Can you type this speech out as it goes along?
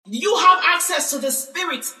You have access to the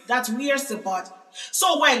spirit that wears the body.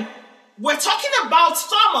 So when we're talking about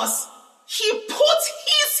Thomas, he put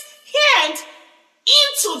his hand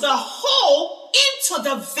into the hole, into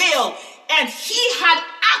the veil, and he had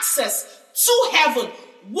access to heaven.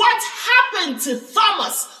 What happened to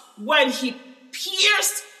Thomas when he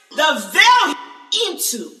pierced the veil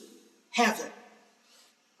into heaven?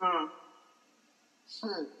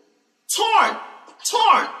 Torn.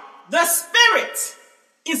 The spirit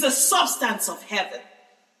is a substance of heaven.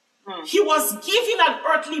 He was given an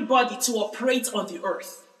earthly body to operate on the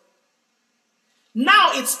earth.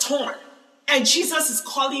 Now it's torn, and Jesus is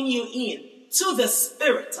calling you in to the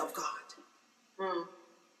Spirit of God.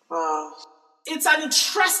 Wow. It's an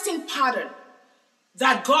interesting pattern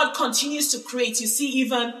that God continues to create. You see,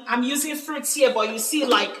 even I'm using fruits here, but you see,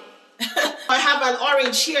 like, I have an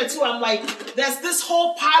orange here too. I'm like, there's this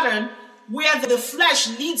whole pattern where the flesh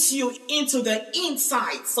leads you into the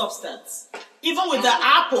inside substance. Even with the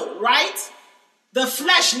apple, right? The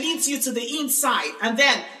flesh leads you to the inside. And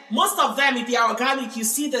then most of them, if they are organic, you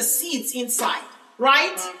see the seeds inside,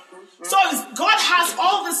 right? So God has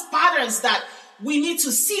all these patterns that we need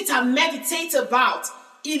to sit and meditate about.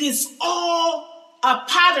 It is all a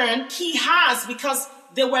pattern he has because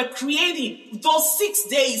they were creating those 6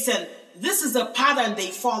 days, and this is the pattern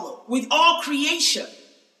they follow with all creation.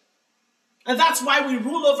 And that's why we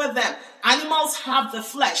rule over them. Animals have the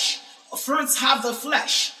flesh. Fruits have the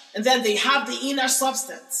flesh. And then they have the inner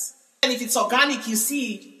substance. And if it's organic, you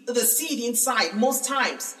see the seed inside most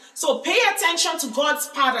times. So pay attention to God's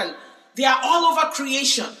pattern. They are all over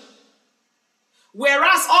creation.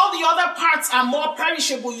 Whereas all the other parts are more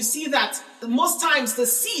perishable, you see that most times the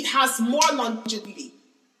seed has more longevity.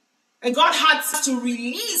 And God had to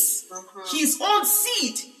release his own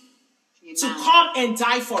seed to come and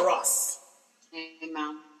die for us.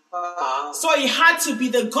 Amen. So it had to be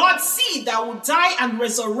the God seed that would die and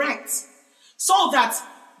resurrect so that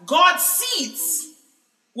God's seeds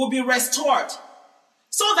will be restored,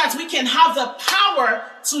 so that we can have the power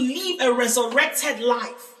to live a resurrected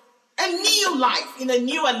life, a new life in a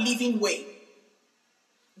new and living way.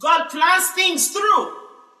 God plans things through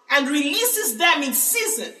and releases them in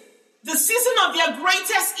season, the season of their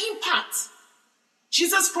greatest impact.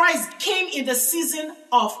 Jesus Christ came in the season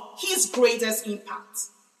of his greatest impact.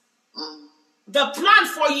 The plan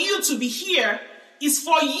for you to be here is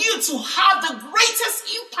for you to have the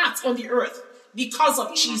greatest impact on the earth because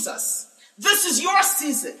of Jesus. This is your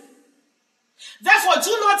season. Therefore,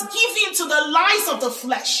 do not give in to the lies of the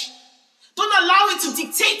flesh. Don't allow it to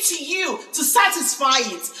dictate to you, to satisfy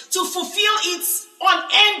it, to fulfill its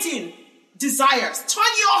unending desires. Turn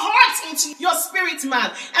your heart into your spirit man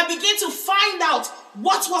and begin to find out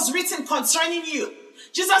what was written concerning you.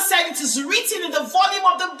 Jesus said it is written in the volume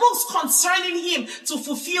of the books concerning him to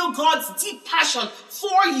fulfill God's deep passion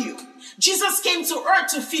for you. Jesus came to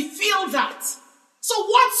earth to fulfill that. So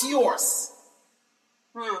what's yours?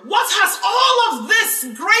 What has all of this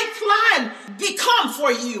great plan become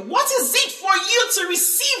for you? What is it for you to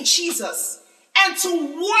receive Jesus and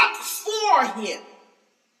to work for him?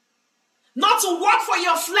 Not to work for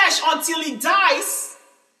your flesh until it dies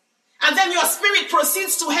and then your spirit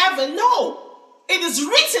proceeds to heaven. No. It is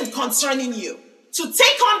written concerning you to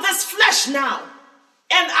take on this flesh now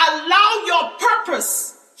and allow your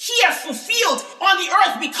purpose here fulfilled on the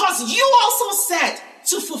earth, because you also said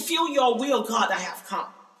to fulfill your will, God, I have come.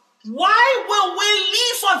 Why will we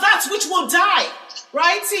live for that which will die?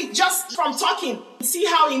 Right? See, just from talking, see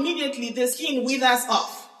how immediately the skin withers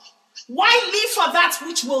off. Why live for that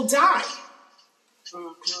which will die?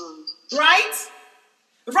 Right?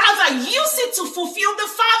 Rather, use it to fulfill the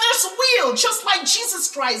Father's will, just like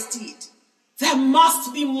Jesus Christ did. There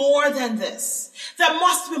must be more than this. There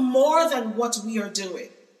must be more than what we are doing.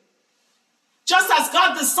 Just as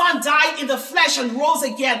God the Son died in the flesh and rose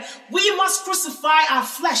again, we must crucify our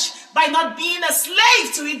flesh by not being a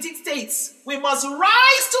slave to its dictates. We must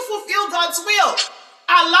rise to fulfill God's will.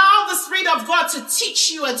 Allow the Spirit of God to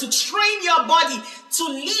teach you and to train your body to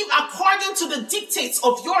live according to the dictates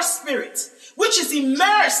of your spirit, which is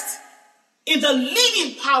immersed in the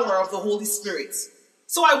living power of the Holy Spirit.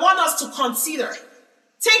 So I want us to consider,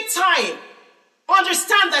 take time,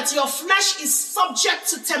 understand that your flesh is subject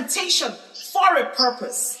to temptation for a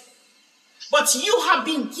purpose. But you have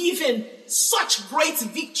been given such great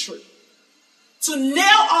victory to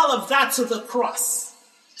nail all of that to the cross.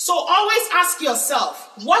 So always ask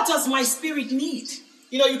yourself, what does my spirit need?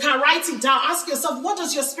 You can write it down. Ask yourself, what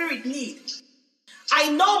does your spirit need? I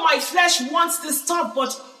know my flesh wants this stuff,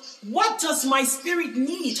 but what does my spirit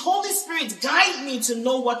need? Holy Spirit, guide me to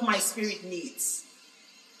know what my spirit needs.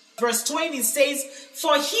 Verse 20 says,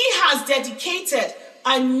 for he has dedicated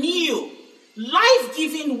a new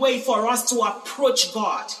life-giving way for us to approach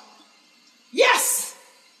God. Yes.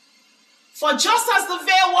 For just as the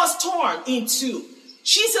veil was torn in two,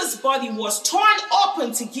 Jesus' body was torn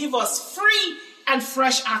open to give us free and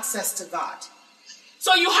fresh access to God.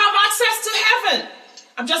 So you have access to heaven.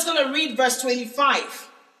 I'm just going to read verse 25.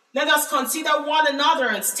 Let us consider one another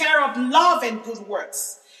and stir up love and good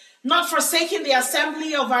works, not forsaking the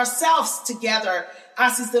assembly of ourselves together,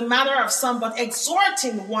 as is the manner of some, but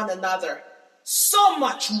exhorting one another, so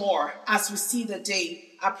much more as we see the day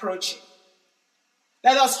approaching.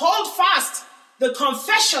 Let us hold fast the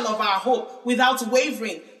confession of our hope without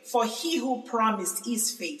wavering, for he who promised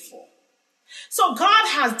is faithful. So God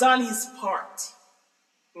has done his part.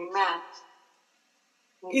 Amen.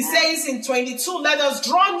 It says in 22, let us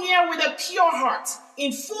draw near with a pure heart,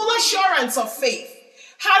 in full assurance of faith,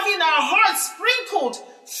 having our hearts sprinkled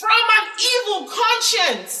from an evil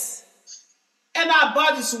conscience, and our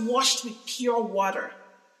bodies washed with pure water.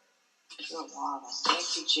 Pure water.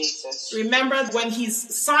 Thank you, Jesus. Remember when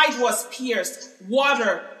his side was pierced,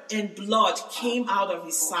 water and blood came out of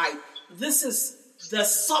his side. This is the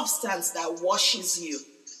substance that washes you.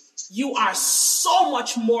 You are so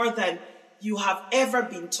much more than you have ever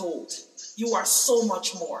been told. You are so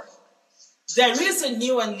much more. There is a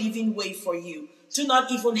new and living way for you. Do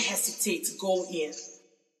not even hesitate. Go in.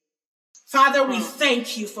 Father, we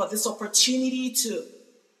thank you for this opportunity to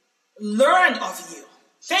learn of you.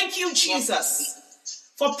 Thank you, Jesus,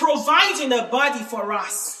 for providing a body for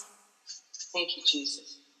us. Thank you,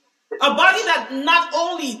 Jesus. A body that not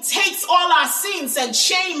only takes all our sins and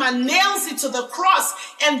shame and nails it to the cross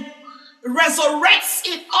and resurrects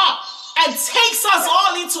it up and takes us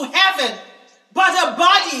all into heaven, but a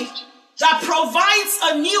body that provides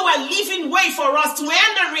a new and living way for us to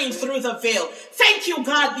enter in through the veil. Thank you,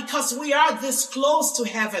 God, because we are this close to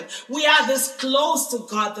heaven. We are this close to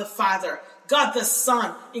God the Father, God the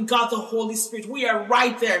Son, and God the Holy Spirit. We are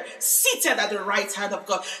right there, seated at the right hand of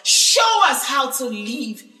God. Show us how to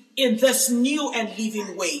live in this new and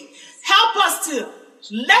living way. Help us to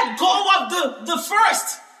let go of the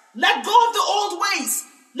first. Let go of the old ways.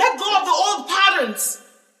 Let go of the old patterns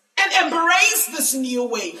and embrace this new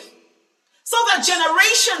way, so that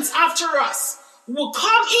generations after us will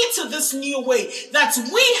come into this new way that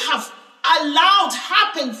we have allowed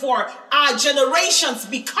happen for our generations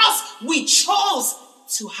because we chose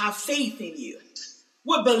to have faith in you.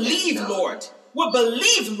 We believe, Lord. We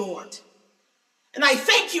believe, Lord. And I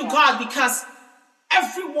thank you, God, because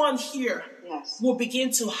everyone here will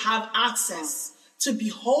begin to have access to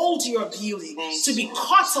behold your beauty, to be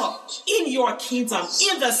caught up in your kingdom,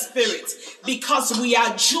 in the Spirit, because we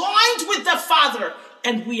are joined with the Father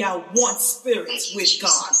and we are one spirit with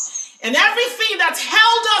God. And everything that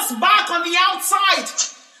held us back on the outside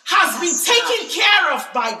has been taken care of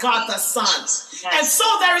by God the Son. And so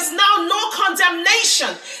there is now no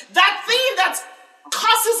condemnation. That thing that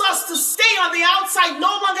causes us to stay on the outside no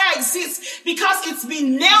longer exists because it's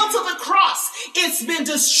been nailed to the cross. It's been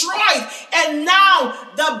destroyed. And now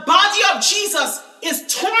the body of Jesus is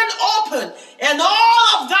torn open. And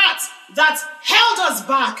all of that held us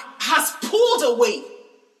back has pulled away.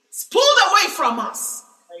 It's pulled away from us.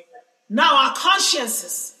 Now our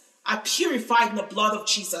consciences are purified in the blood of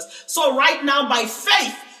Jesus. So right now by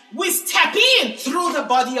faith, we step in through the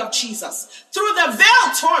body of Jesus, through the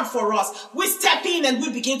veil torn for us. We step in and we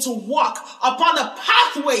begin to walk upon a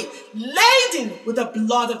pathway laden with the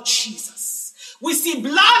blood of Jesus. We see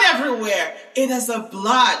blood everywhere. It is the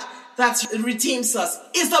blood that redeems us.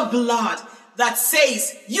 It's the blood that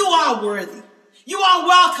says, you are worthy. You are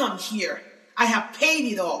welcome here. I have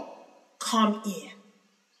paid it all. Come in.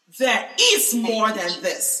 There is more than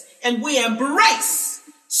this. And we embrace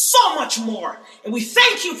so much more. And we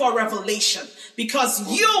thank you for revelation, because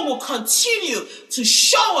you will continue to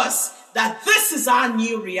show us that this is our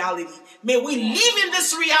new reality. May we live in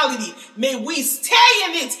this reality. May we stay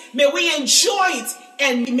in it. May we enjoy it.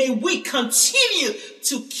 And may we continue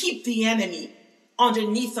to keep the enemy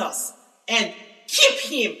underneath us and keep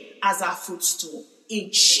him as our footstool. In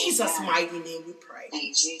Jesus' mighty name we pray.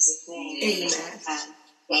 In Jesus' name. Amen.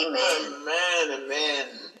 Amen. Amen. Amen.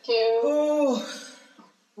 Thank you. Oh,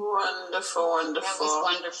 Wonderful, wonderful. That was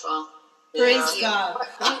wonderful. praise God.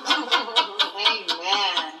 Amen.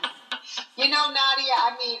 You know, Nadia,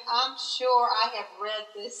 I mean, I'm sure I have read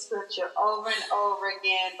this scripture over and over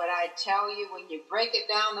again, but I tell you, when you break it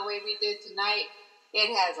down the way we did tonight,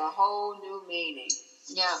 it has a whole new meaning.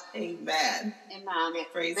 Yeah. Amen. Amen.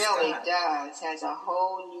 It Praise really God. does. Has a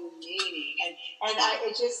whole new meaning. And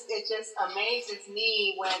it just amazes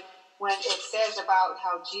me when it says about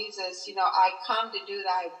how Jesus, I come to do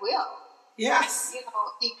thy will. Yes.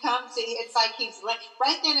 He comes, it's like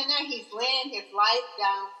right then and there, he's laying his life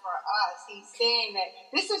down for us. He's saying that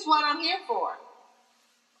this is what I'm here for.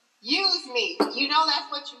 Use me. That's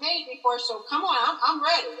what you made me for, so come on, I'm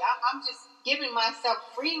ready. I'm just giving myself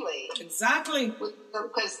freely. Exactly.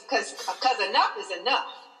 Because enough is enough.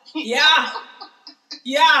 Yeah.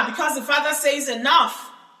 Yeah, because the Father says enough.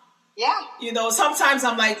 Yeah. Sometimes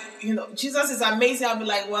I'm like, Jesus is amazing. I'll be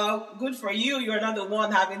like, well, good for you. You're not the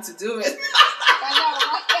one having to do it. I know,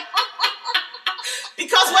 right?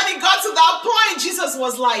 Because when it got to that point, Jesus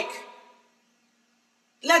was like,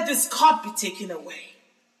 let this cup be taken away.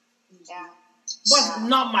 Yeah. But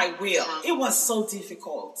not my will. It was so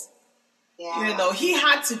difficult. Yeah. He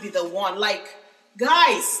had to be the one. Like,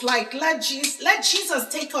 guys, let Jesus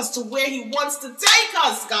take us to where he wants to take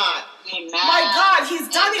us, God. Amen. My God, he's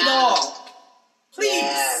done it all. Please.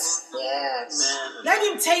 Yes. Let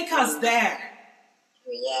him take us there.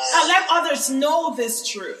 Yes. And let others know this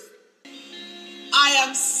truth. I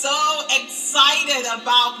am so excited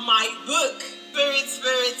about my book, Spirit,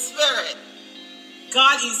 Spirit, Spirit.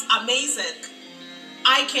 God is amazing.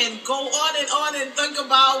 I can go on and think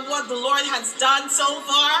about what the Lord has done so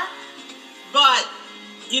far. But,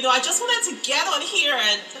 I just wanted to get on here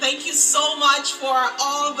and thank you so much for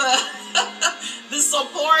all the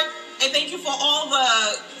support. And thank you for all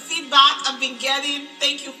the feedback I've been getting.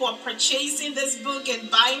 Thank you for purchasing this book and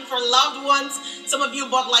buying for loved ones. Some of you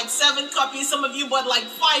bought like 7 copies. Some of you bought like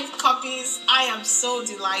 5 copies. I am so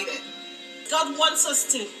delighted. God wants us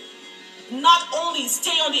to not only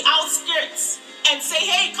stay on the outskirts and say,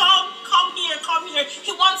 hey, come here.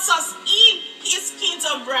 He wants us in his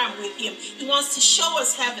kingdom realm with him. He wants to show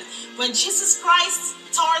us heaven. When Jesus Christ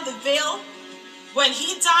tore the veil, when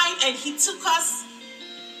he died and he took us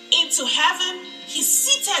into heaven, he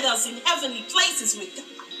seated us in heavenly places with God.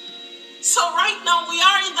 So right now we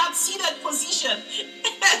are in that seated position.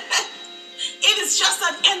 It is just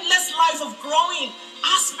an endless life of growing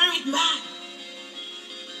our spirit man.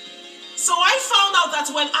 So I found out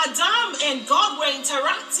that when Adam and God were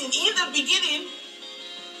interacting in the beginning,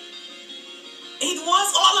 it was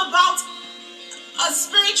all about a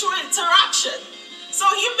spiritual interaction. So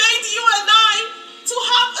he made you and I to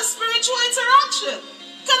have a spiritual interaction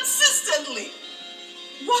consistently.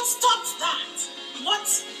 What stopped that? What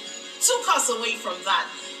took us away from that?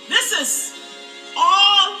 This is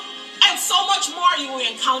all and so much more you will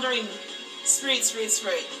encounter in Spirit.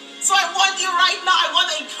 So I want you right now, I want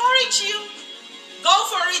to encourage you. Go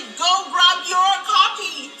for it. Go grab your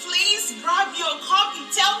copy. Please grab your copy.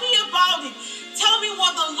 Tell me about it. Tell me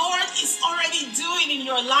what the Lord is already doing in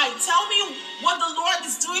your life. Tell me what the Lord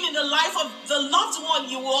is doing in the life of the loved one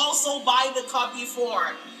you will also buy the copy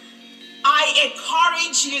for. I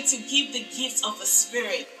encourage you to give the gift of the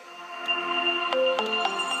Spirit.